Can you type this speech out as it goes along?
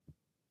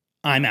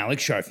I'm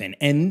Alex Sharfin,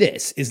 and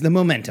this is the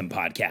Momentum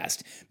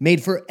Podcast,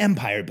 made for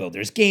empire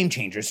builders, game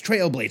changers,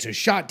 trailblazers,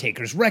 shot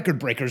takers, record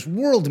breakers,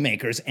 world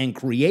makers, and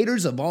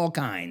creators of all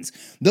kinds.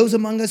 Those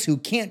among us who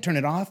can't turn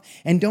it off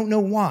and don't know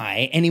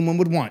why anyone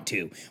would want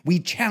to. We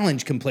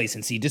challenge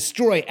complacency,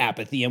 destroy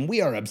apathy, and we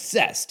are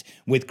obsessed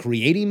with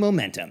creating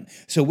momentum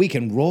so we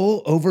can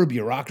roll over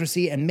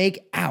bureaucracy and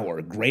make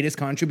our greatest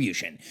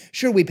contribution.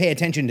 Sure, we pay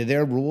attention to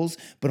their rules,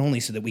 but only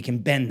so that we can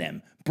bend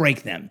them,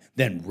 break them,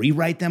 then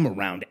rewrite them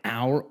around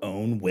our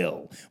own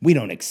will. We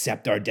don't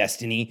accept our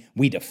destiny,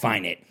 we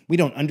define it. We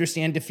don't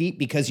understand defeat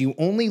because you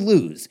only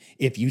lose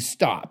if you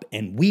stop,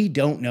 and we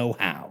don't know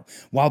how.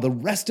 While the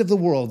rest of the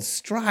world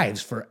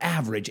strives for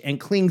average and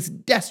clings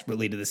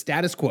desperately to the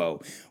status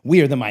quo,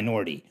 we are the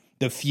minority,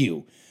 the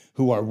few,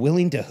 who are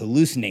willing to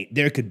hallucinate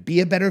there could be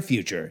a better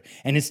future,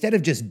 and instead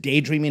of just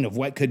daydreaming of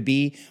what could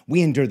be,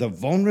 we endure the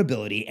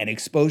vulnerability and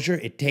exposure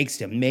it takes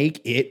to make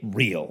it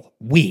real.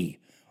 We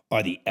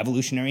are the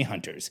evolutionary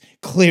hunters,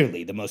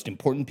 clearly the most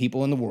important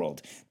people in the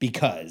world,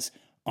 because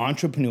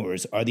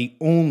entrepreneurs are the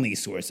only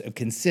source of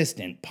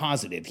consistent,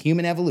 positive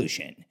human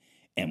evolution,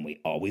 and we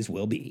always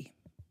will be.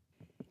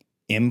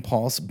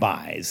 Impulse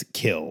buys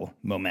kill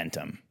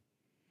momentum.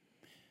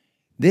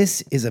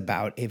 This is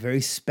about a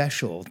very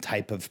special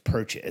type of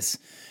purchase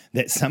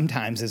that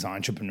sometimes as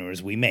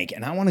entrepreneurs we make.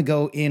 And I want to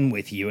go in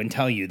with you and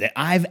tell you that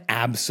I've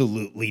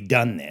absolutely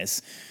done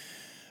this.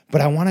 But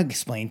I want to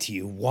explain to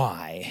you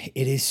why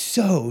it is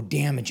so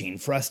damaging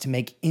for us to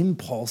make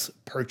impulse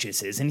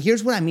purchases. And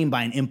here's what I mean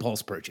by an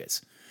impulse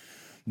purchase.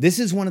 This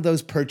is one of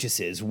those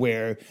purchases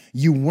where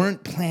you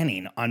weren't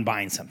planning on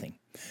buying something.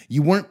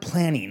 You weren't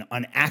planning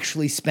on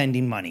actually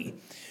spending money,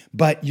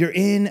 but you're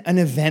in an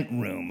event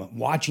room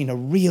watching a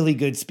really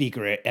good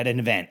speaker at an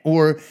event,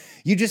 or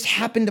you just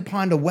happened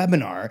upon a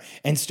webinar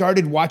and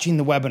started watching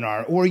the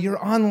webinar, or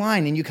you're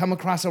online and you come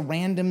across a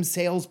random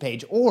sales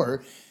page,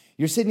 or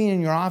you're sitting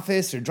in your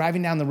office or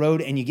driving down the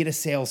road and you get a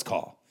sales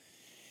call.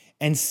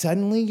 And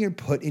suddenly you're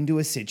put into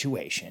a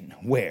situation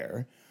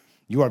where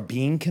you are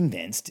being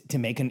convinced to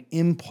make an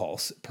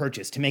impulse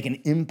purchase, to make an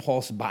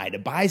impulse buy, to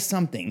buy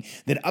something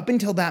that up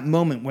until that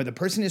moment where the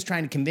person is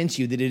trying to convince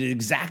you that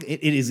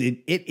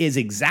it is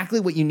exactly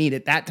what you need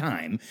at that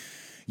time,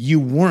 you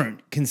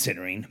weren't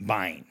considering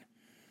buying.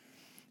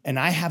 And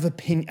I have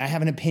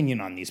an opinion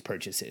on these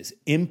purchases.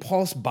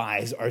 Impulse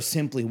buys are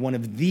simply one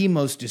of the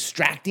most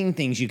distracting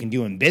things you can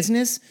do in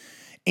business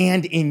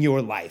and in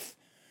your life.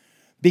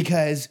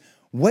 Because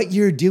what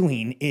you're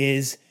doing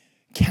is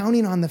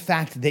counting on the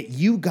fact that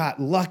you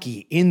got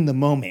lucky in the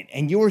moment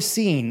and you're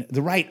seeing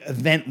the right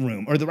event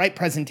room or the right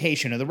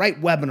presentation or the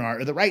right webinar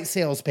or the right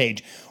sales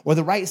page or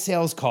the right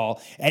sales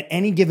call at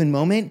any given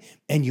moment,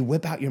 and you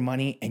whip out your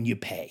money and you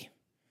pay.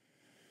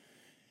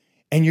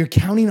 And you're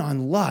counting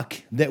on luck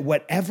that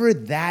whatever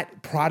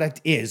that product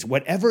is,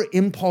 whatever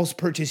impulse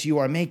purchase you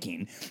are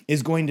making,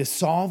 is going to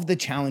solve the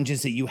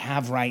challenges that you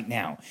have right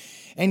now.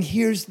 And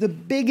here's the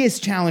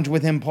biggest challenge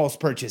with impulse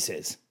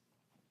purchases.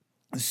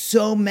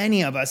 So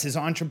many of us as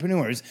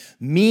entrepreneurs,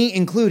 me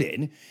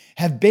included,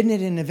 have been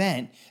at an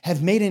event,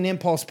 have made an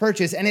impulse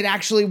purchase, and it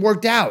actually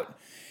worked out.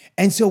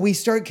 And so we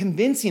start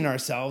convincing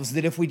ourselves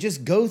that if we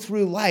just go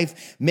through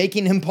life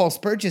making impulse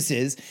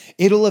purchases,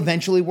 it'll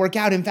eventually work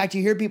out. In fact,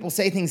 you hear people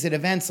say things at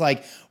events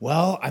like,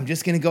 well, I'm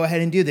just going to go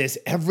ahead and do this.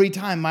 Every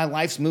time my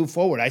life's moved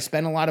forward, I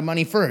spend a lot of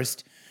money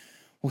first.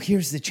 Well,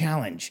 here's the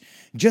challenge.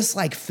 Just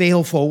like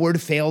fail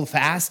forward, fail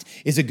fast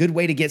is a good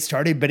way to get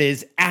started, but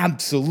is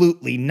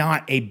absolutely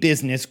not a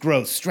business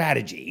growth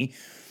strategy.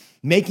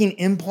 Making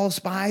impulse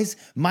buys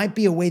might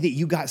be a way that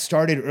you got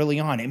started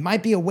early on. It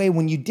might be a way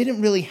when you didn't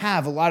really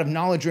have a lot of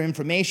knowledge or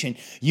information,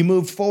 you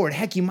moved forward.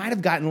 Heck, you might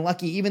have gotten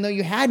lucky even though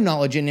you had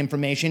knowledge and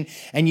information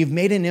and you've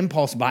made an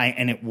impulse buy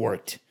and it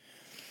worked.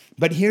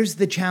 But here's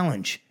the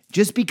challenge.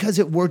 Just because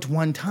it worked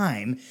one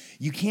time,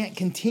 you can't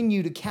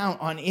continue to count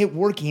on it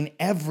working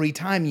every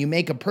time you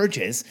make a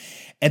purchase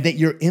and that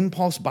your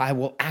impulse buy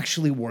will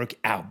actually work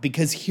out.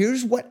 Because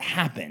here's what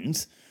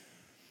happens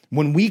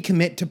when we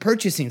commit to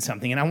purchasing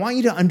something. And I want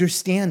you to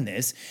understand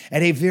this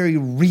at a very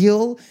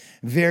real,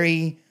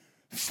 very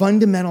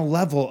fundamental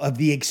level of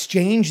the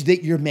exchange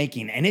that you're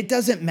making. And it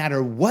doesn't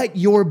matter what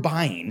you're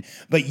buying,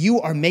 but you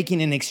are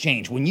making an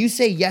exchange. When you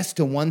say yes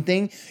to one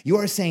thing, you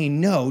are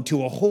saying no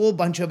to a whole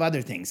bunch of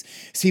other things.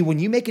 See, when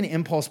you make an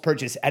impulse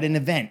purchase at an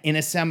event, in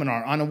a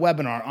seminar, on a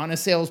webinar, on a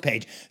sales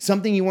page,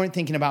 something you weren't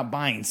thinking about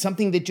buying,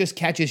 something that just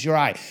catches your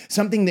eye,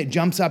 something that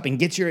jumps up and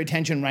gets your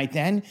attention right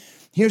then,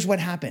 here's what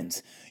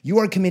happens. You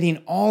are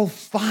committing all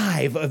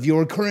 5 of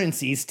your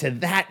currencies to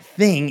that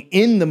thing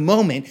in the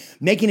moment,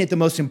 making it the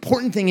most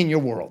important thing in your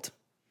world.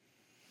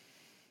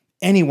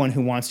 Anyone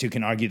who wants to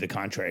can argue the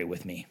contrary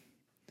with me.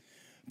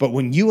 But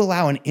when you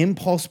allow an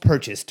impulse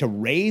purchase to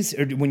raise,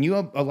 or when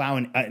you allow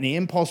an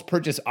impulse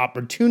purchase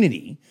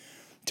opportunity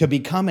to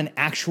become an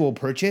actual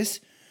purchase,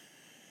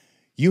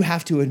 you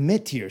have to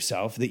admit to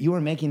yourself that you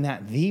are making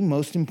that the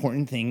most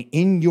important thing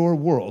in your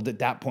world at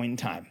that point in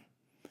time.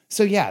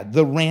 So yeah,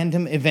 the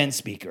random event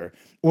speaker,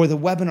 or the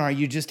webinar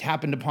you just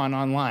happened upon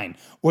online,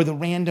 or the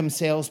random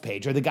sales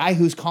page, or the guy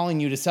who's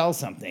calling you to sell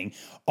something,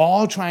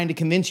 all trying to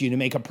convince you to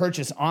make a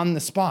purchase on the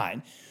spot.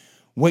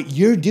 What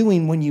you're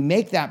doing when you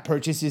make that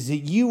purchase is that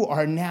you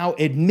are now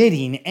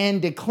admitting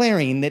and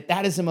declaring that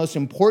that is the most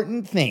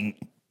important thing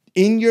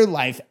in your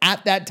life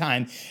at that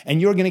time,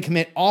 and you're going to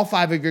commit all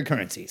 5 of your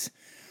currencies.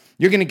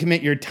 You're going to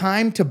commit your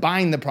time to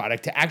buying the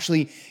product, to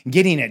actually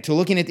getting it, to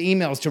looking at the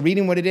emails, to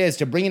reading what it is,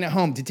 to bringing it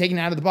home, to taking it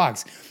out of the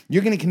box.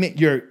 You're going to commit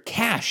your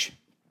cash.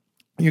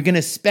 You're going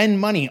to spend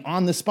money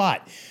on the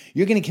spot.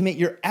 You're going to commit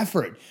your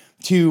effort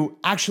to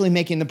actually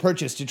making the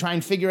purchase, to try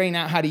and figuring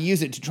out how to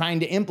use it, to trying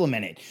to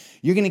implement it.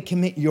 You're going to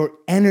commit your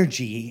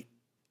energy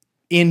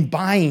in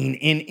buying,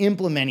 in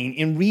implementing,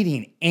 in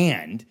reading,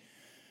 and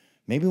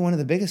maybe one of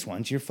the biggest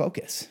ones, your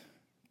focus.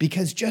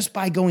 Because just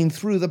by going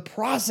through the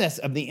process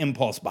of the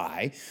impulse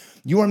buy,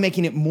 you are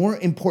making it more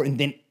important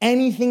than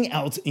anything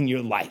else in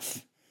your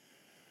life.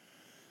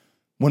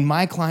 When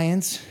my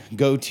clients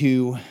go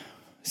to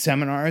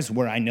seminars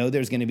where I know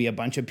there's going to be a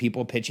bunch of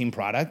people pitching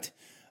product,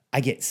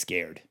 I get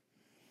scared.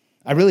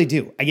 I really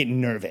do. I get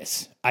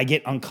nervous. I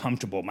get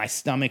uncomfortable. My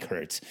stomach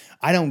hurts.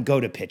 I don't go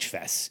to pitch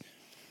fests.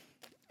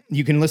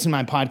 You can listen to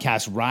my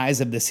podcast,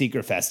 Rise of the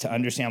Seeker Fest, to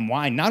understand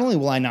why. Not only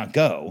will I not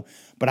go,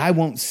 but I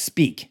won't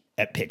speak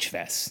at pitch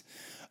fests.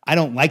 I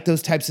don't like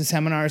those types of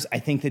seminars. I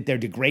think that they're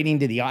degrading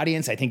to the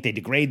audience. I think they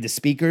degrade the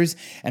speakers.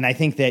 And I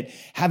think that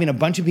having a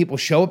bunch of people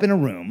show up in a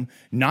room,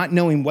 not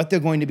knowing what they're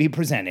going to be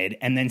presented,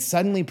 and then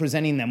suddenly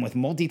presenting them with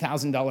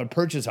multi-$1,000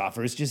 purchase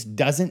offers just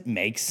doesn't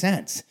make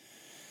sense.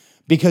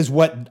 Because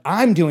what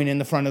I'm doing in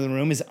the front of the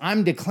room is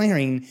I'm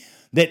declaring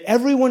that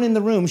everyone in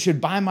the room should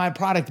buy my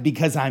product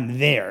because I'm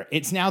there.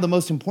 It's now the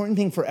most important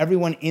thing for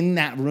everyone in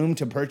that room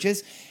to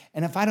purchase.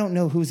 And if I don't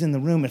know who's in the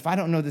room, if I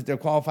don't know that they're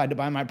qualified to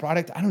buy my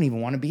product, I don't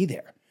even want to be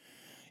there.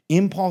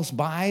 Impulse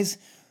buys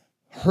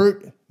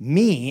hurt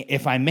me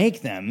if I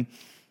make them.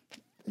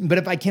 But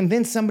if I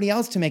convince somebody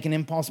else to make an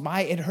impulse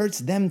buy, it hurts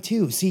them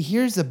too. See,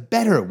 here's a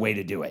better way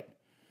to do it.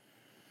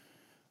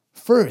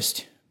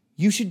 First,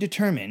 you should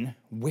determine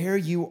where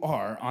you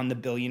are on the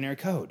Billionaire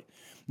Code.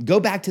 Go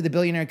back to the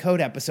Billionaire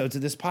Code episodes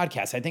of this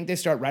podcast. I think they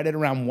start right at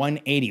around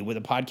 180 with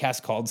a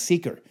podcast called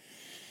Seeker.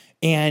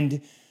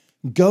 And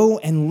go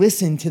and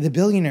listen to the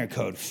Billionaire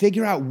Code.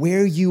 Figure out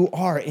where you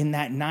are in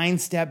that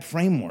 9-step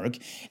framework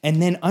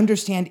and then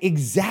understand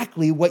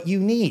exactly what you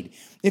need.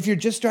 If you're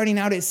just starting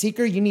out at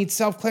Seeker, you need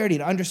self-clarity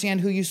to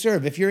understand who you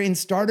serve. If you're in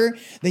Starter,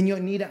 then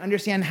you'll need to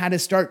understand how to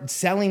start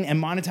selling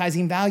and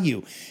monetizing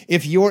value.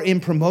 If you're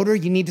in Promoter,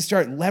 you need to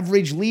start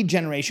leverage lead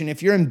generation.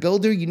 If you're in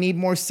Builder, you need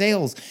more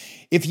sales.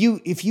 If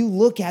you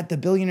look at the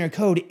Billionaire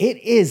Code, it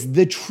is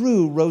the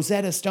true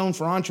Rosetta Stone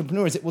for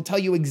entrepreneurs. It will tell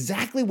you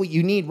exactly what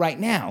you need right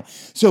now.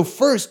 So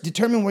first,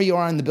 determine where you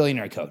are on the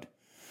Billionaire Code.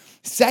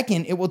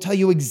 Second, it will tell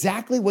you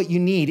exactly what you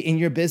need in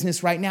your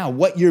business right now,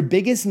 what your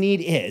biggest need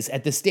is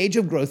at the stage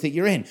of growth that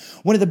you're in.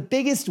 One of the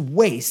biggest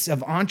wastes of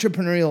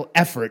entrepreneurial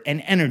effort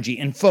and energy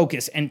and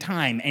focus and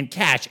time and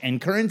cash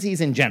and currencies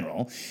in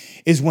general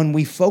is when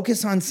we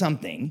focus on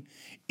something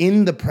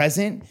in the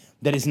present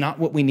that is not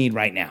what we need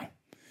right now.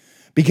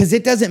 Because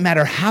it doesn't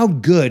matter how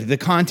good the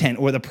content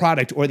or the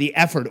product or the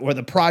effort or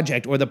the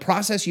project or the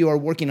process you are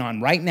working on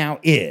right now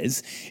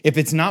is, if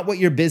it's not what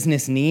your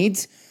business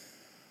needs,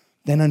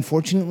 then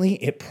unfortunately,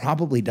 it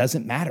probably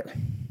doesn't matter.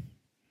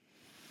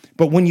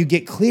 But when you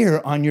get clear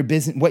on your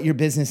business, what your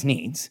business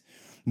needs,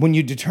 when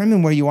you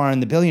determine where you are in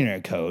the Billionaire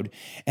Code,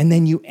 and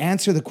then you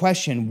answer the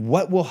question,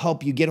 what will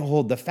help you get a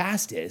hold the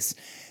fastest,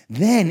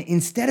 then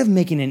instead of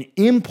making an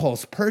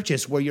impulse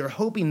purchase where you're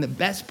hoping the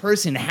best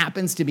person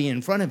happens to be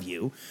in front of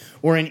you,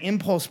 or an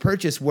impulse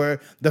purchase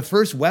where the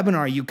first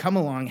webinar you come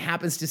along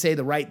happens to say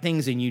the right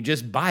things and you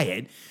just buy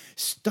it,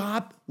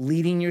 stop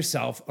leading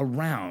yourself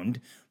around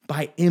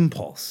by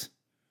impulse.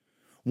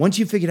 Once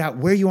you've figured out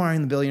where you are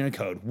in the Billionaire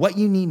Code, what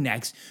you need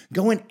next,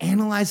 go and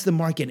analyze the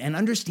market and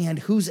understand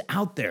who's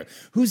out there,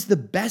 who's the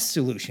best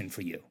solution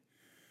for you.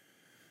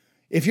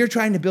 If you're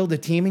trying to build a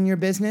team in your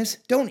business,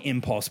 don't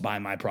impulse buy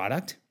my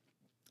product.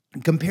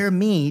 Compare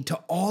me to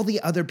all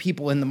the other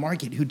people in the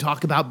market who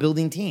talk about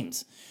building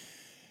teams.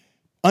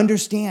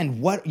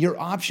 Understand what your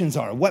options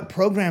are, what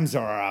programs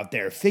are out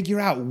there, figure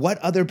out what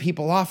other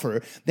people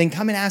offer, then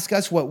come and ask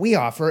us what we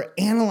offer,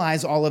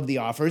 analyze all of the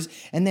offers,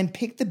 and then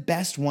pick the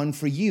best one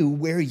for you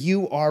where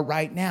you are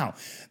right now.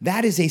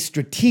 That is a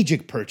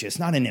strategic purchase,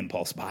 not an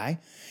impulse buy.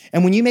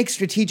 And when you make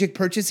strategic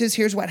purchases,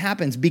 here's what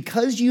happens.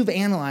 Because you've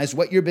analyzed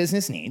what your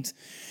business needs,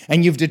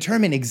 and you've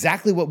determined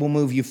exactly what will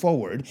move you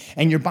forward,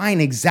 and you're buying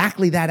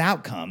exactly that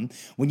outcome,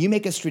 when you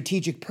make a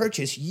strategic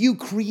purchase, you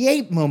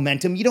create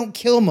momentum. You don't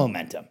kill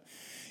momentum.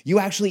 You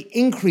actually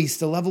increase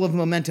the level of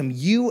momentum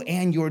you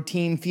and your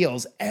team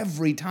feels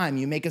every time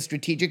you make a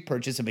strategic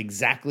purchase of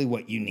exactly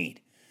what you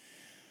need.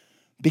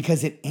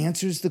 Because it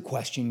answers the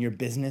question your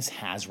business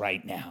has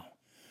right now.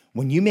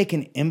 When you make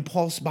an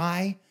impulse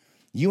buy,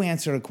 you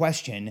answer a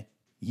question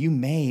you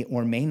may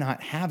or may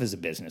not have as a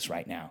business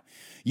right now.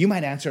 You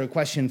might answer a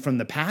question from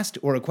the past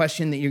or a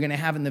question that you're going to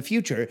have in the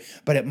future,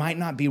 but it might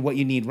not be what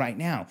you need right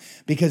now.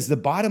 Because the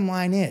bottom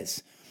line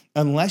is,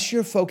 unless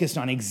you're focused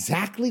on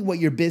exactly what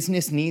your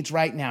business needs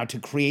right now to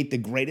create the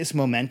greatest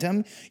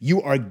momentum,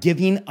 you are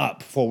giving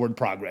up forward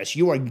progress.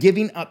 You are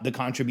giving up the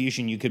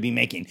contribution you could be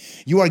making.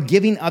 You are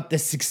giving up the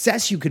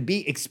success you could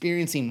be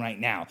experiencing right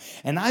now.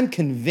 And I'm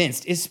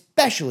convinced,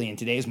 especially in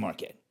today's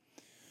market,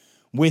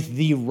 with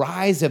the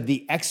rise of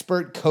the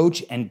expert,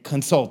 coach, and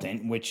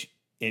consultant, which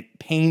it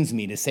pains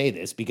me to say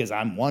this because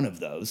I'm one of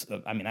those.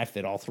 I mean, I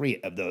fit all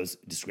three of those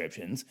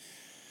descriptions.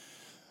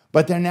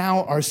 But there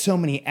now are so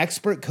many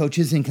expert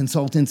coaches and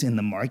consultants in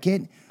the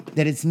market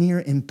that it's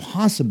near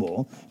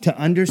impossible to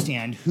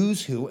understand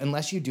who's who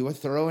unless you do a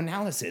thorough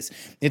analysis.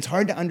 It's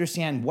hard to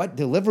understand what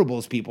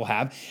deliverables people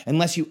have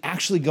unless you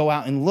actually go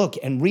out and look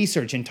and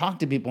research and talk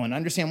to people and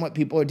understand what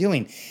people are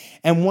doing.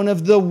 And one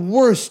of the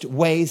worst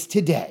ways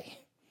today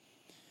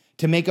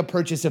to make a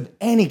purchase of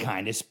any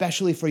kind,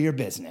 especially for your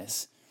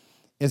business,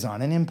 is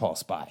on an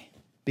impulse buy.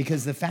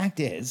 Because the fact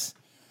is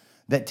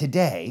that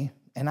today,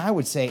 and I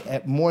would say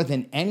at more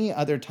than any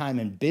other time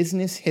in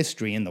business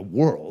history in the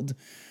world,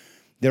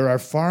 there are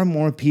far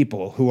more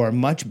people who are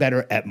much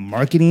better at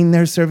marketing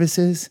their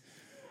services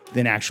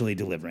than actually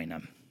delivering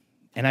them.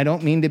 And I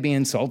don't mean to be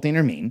insulting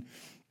or mean,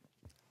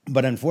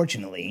 but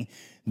unfortunately,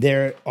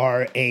 there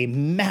are a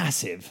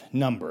massive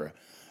number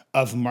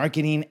of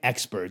marketing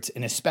experts,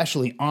 and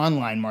especially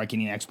online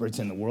marketing experts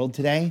in the world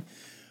today,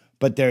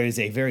 but there is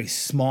a very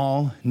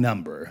small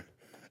number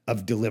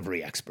of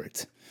delivery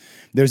experts.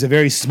 There's a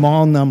very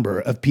small number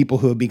of people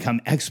who have become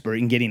expert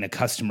in getting a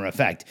customer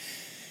effect.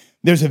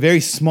 There's a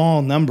very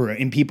small number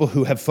in people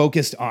who have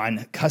focused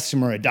on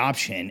customer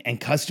adoption and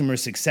customer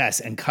success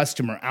and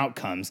customer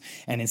outcomes,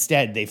 and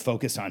instead they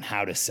focus on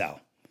how to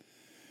sell.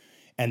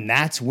 And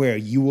that's where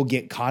you will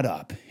get caught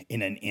up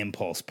in an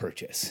impulse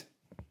purchase.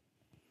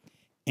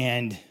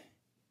 And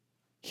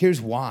here's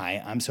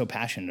why I'm so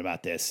passionate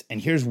about this. And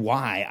here's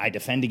why I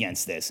defend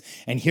against this.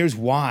 And here's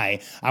why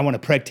I want to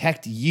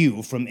protect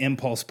you from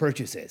impulse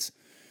purchases.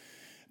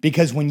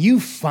 Because when you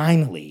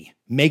finally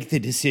make the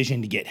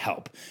decision to get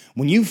help,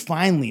 when you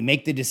finally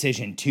make the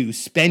decision to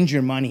spend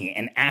your money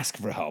and ask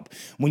for help,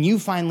 when you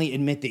finally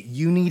admit that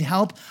you need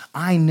help,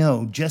 I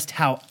know just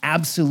how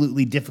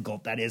absolutely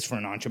difficult that is for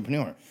an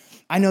entrepreneur.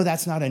 I know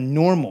that's not a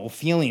normal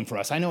feeling for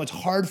us. I know it's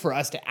hard for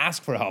us to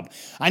ask for help.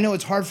 I know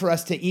it's hard for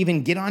us to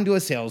even get onto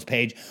a sales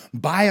page,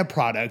 buy a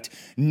product,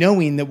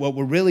 knowing that what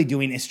we're really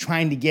doing is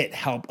trying to get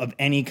help of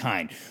any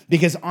kind.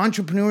 Because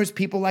entrepreneurs,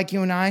 people like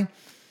you and I,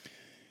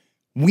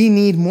 we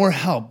need more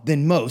help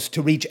than most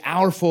to reach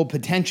our full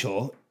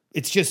potential.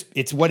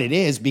 It's what it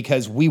is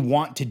because we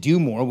want to do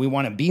more. We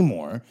want to be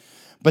more.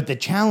 But the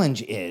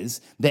challenge is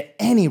that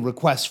any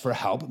request for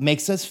help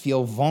makes us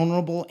feel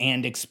vulnerable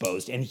and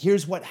exposed. And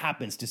here's what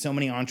happens to so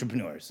many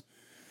entrepreneurs.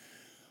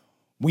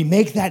 We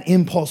make that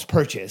impulse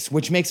purchase,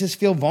 which makes us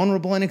feel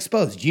vulnerable and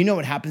exposed. You know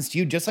what happens to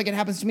you, just like it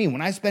happens to me.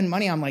 When I spend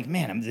money, I'm like,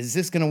 man, is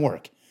this going to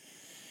work?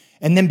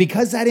 And then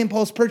because that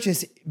impulse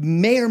purchase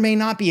may or may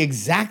not be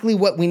exactly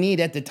what we need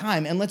at the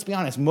time, and let's be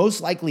honest,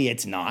 most likely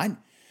it's not.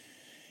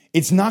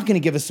 It's not going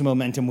to give us the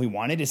momentum we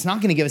wanted. It's not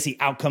going to give us the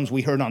outcomes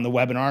we heard on the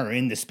webinar or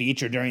in the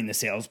speech or during the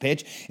sales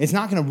pitch. It's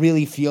not going to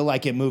really feel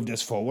like it moved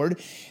us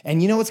forward.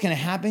 And you know what's going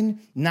to happen?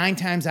 9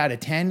 times out of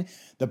 10,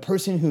 the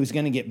person who's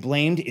going to get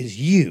blamed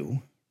is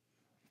you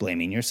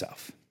blaming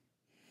yourself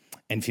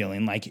and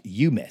feeling like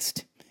you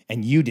missed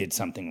and you did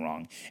something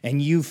wrong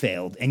and you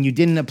failed and you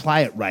didn't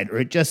apply it right,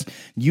 or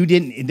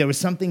there was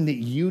something that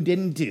you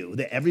didn't do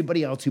that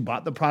everybody else who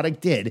bought the product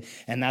did,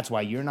 and that's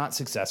why you're not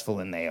successful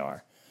and they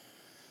are.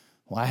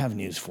 Well, I have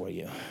news for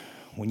you.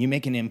 When you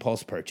make an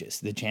impulse purchase,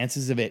 the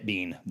chances of it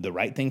being the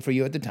right thing for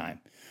you at the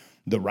time,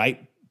 the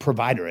right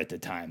provider at the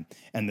time,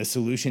 and the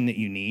solution that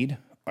you need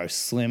are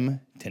slim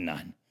to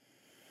none.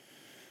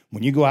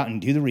 When you go out and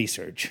do the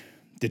research,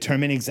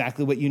 determine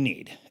exactly what you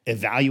need,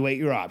 evaluate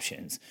your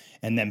options,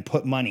 and then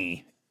put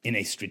money in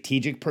a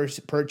strategic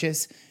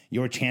purchase,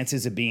 your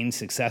chances of being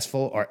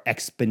successful are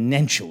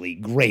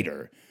exponentially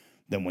greater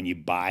than when you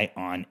buy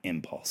on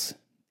impulse.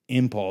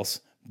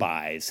 Impulse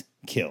buys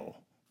kill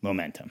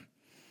momentum.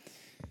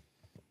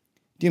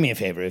 Do me a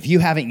favor. If you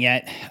haven't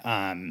yet,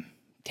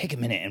 take a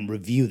minute and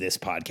review this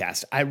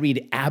podcast. I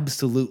read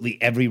absolutely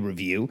every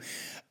review.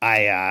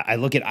 I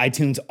look at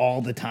iTunes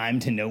all the time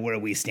to know where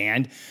we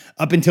stand.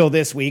 Up until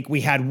this week,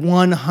 we had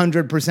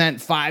 100%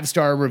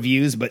 5-star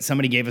reviews, but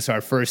somebody gave us our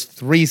first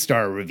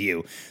 3-star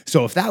review.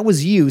 So if that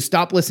was you,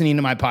 stop listening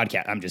to my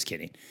podcast. I'm just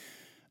kidding.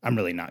 I'm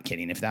really not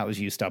kidding. If that was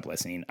you, stop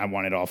listening. I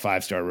wanted all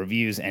 5-star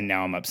reviews, and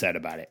now I'm upset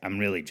about it. I'm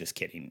really just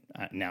kidding.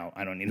 Now,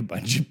 I don't need a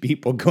bunch of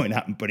people going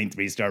out and putting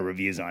 3-star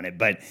reviews on it.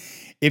 But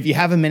if you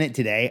have a minute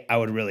today, I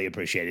would really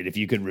appreciate it if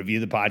you could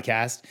review the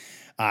podcast.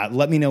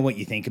 Let me know what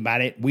you think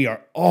about it. We are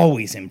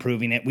always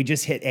improving it. We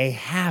just hit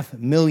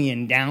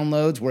 500,000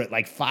 downloads. We're at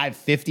like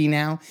 550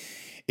 now.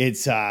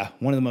 It's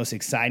one of the most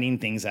exciting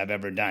things I've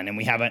ever done. And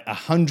we have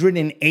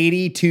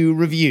 182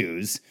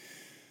 reviews,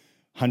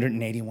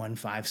 181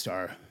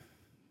 5-star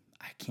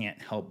I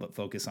can't help but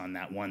focus on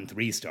that 1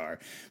 3-star.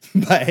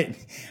 But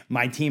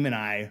my team and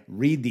I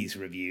read these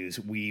reviews.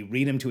 We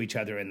read them to each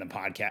other in the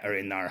podcast or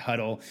in our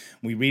huddle.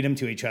 We read them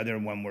to each other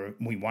when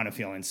we want to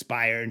feel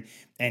inspired.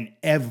 And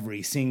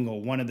every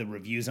single one of the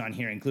reviews on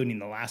here, including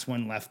the last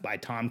one left by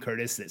Tom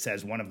Curtis that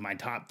says one of my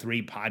top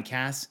 3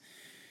 podcasts.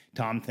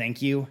 Tom,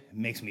 thank you. It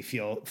makes me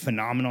feel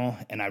phenomenal,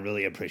 and I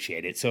really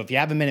appreciate it. So if you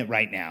have a minute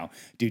right now,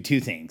 do 2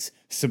 things.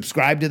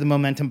 Subscribe to the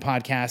Momentum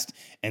Podcast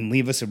and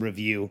leave us a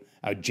review.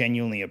 I would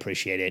genuinely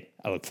appreciate it.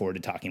 I look forward to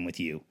talking with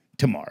you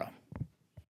tomorrow.